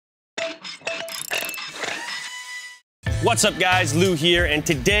What's up guys, Lou here, and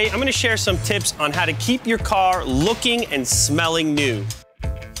today I'm gonna share some tips on how to keep your car looking and smelling new.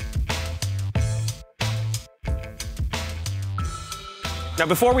 Now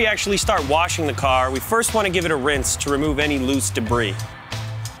before we actually start washing the car, we first wanna give it a rinse to remove any loose debris.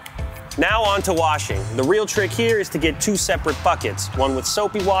 Now on to washing. The real trick here is to get two separate buckets, one with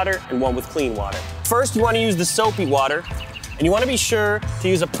soapy water and one with clean water. First, you wanna use the soapy water, and you wanna be sure to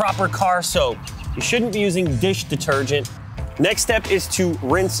use a proper car soap. You shouldn't be using dish detergent. Next step is to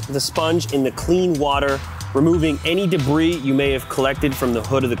rinse the sponge in the clean water, removing any debris you may have collected from the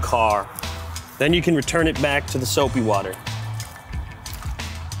hood of the car. Then you can return it back to the soapy water.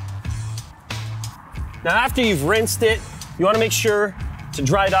 Now after you've rinsed it, you wanna make sure to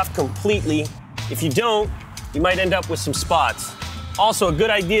dry it off completely. If you don't, you might end up with some spots. Also, a good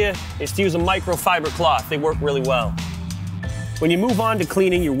idea is to use a microfiber cloth. They work really well. When you move on to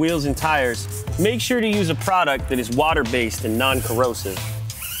cleaning your wheels and tires, make sure to use a product that is water-based and non-corrosive.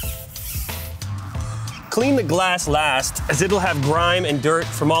 Clean the glass last, as it'll have grime and dirt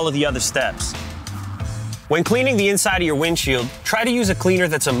from all of the other steps. When cleaning the inside of your windshield, try to use a cleaner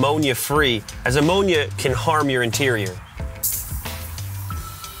that's ammonia-free, as ammonia can harm your interior.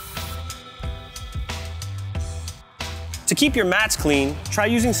 To keep your mats clean, try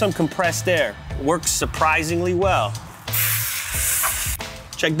using some compressed air. It works surprisingly well.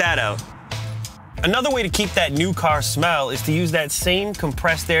 Check that out. Another way to keep that new car smell is to use that same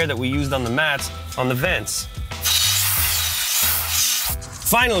compressed air that we used on the mats on the vents.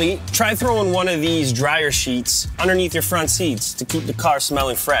 Finally, try throwing one of these dryer sheets underneath your front seats to keep the car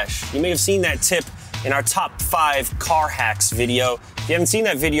smelling fresh. You may have seen that tip in our top 5 car hacks video. If you haven't seen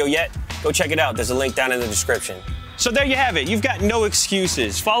that video yet, go check it out. There's a link down in the description. So there you have it. You've got no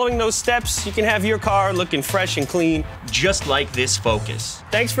excuses. Following those steps, you can have your car looking fresh and clean, just like this Focus.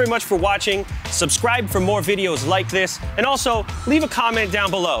 Thanks very much for watching. Subscribe for more videos like this, and also leave a comment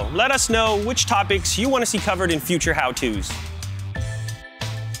down below. Let us know which topics you want to see covered in future how-tos.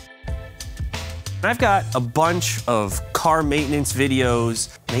 I've got a bunch of car maintenance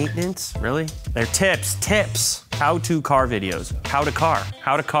videos. Maintenance? Really? They're tips. How-to car videos. How to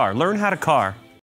car. Learn how to car.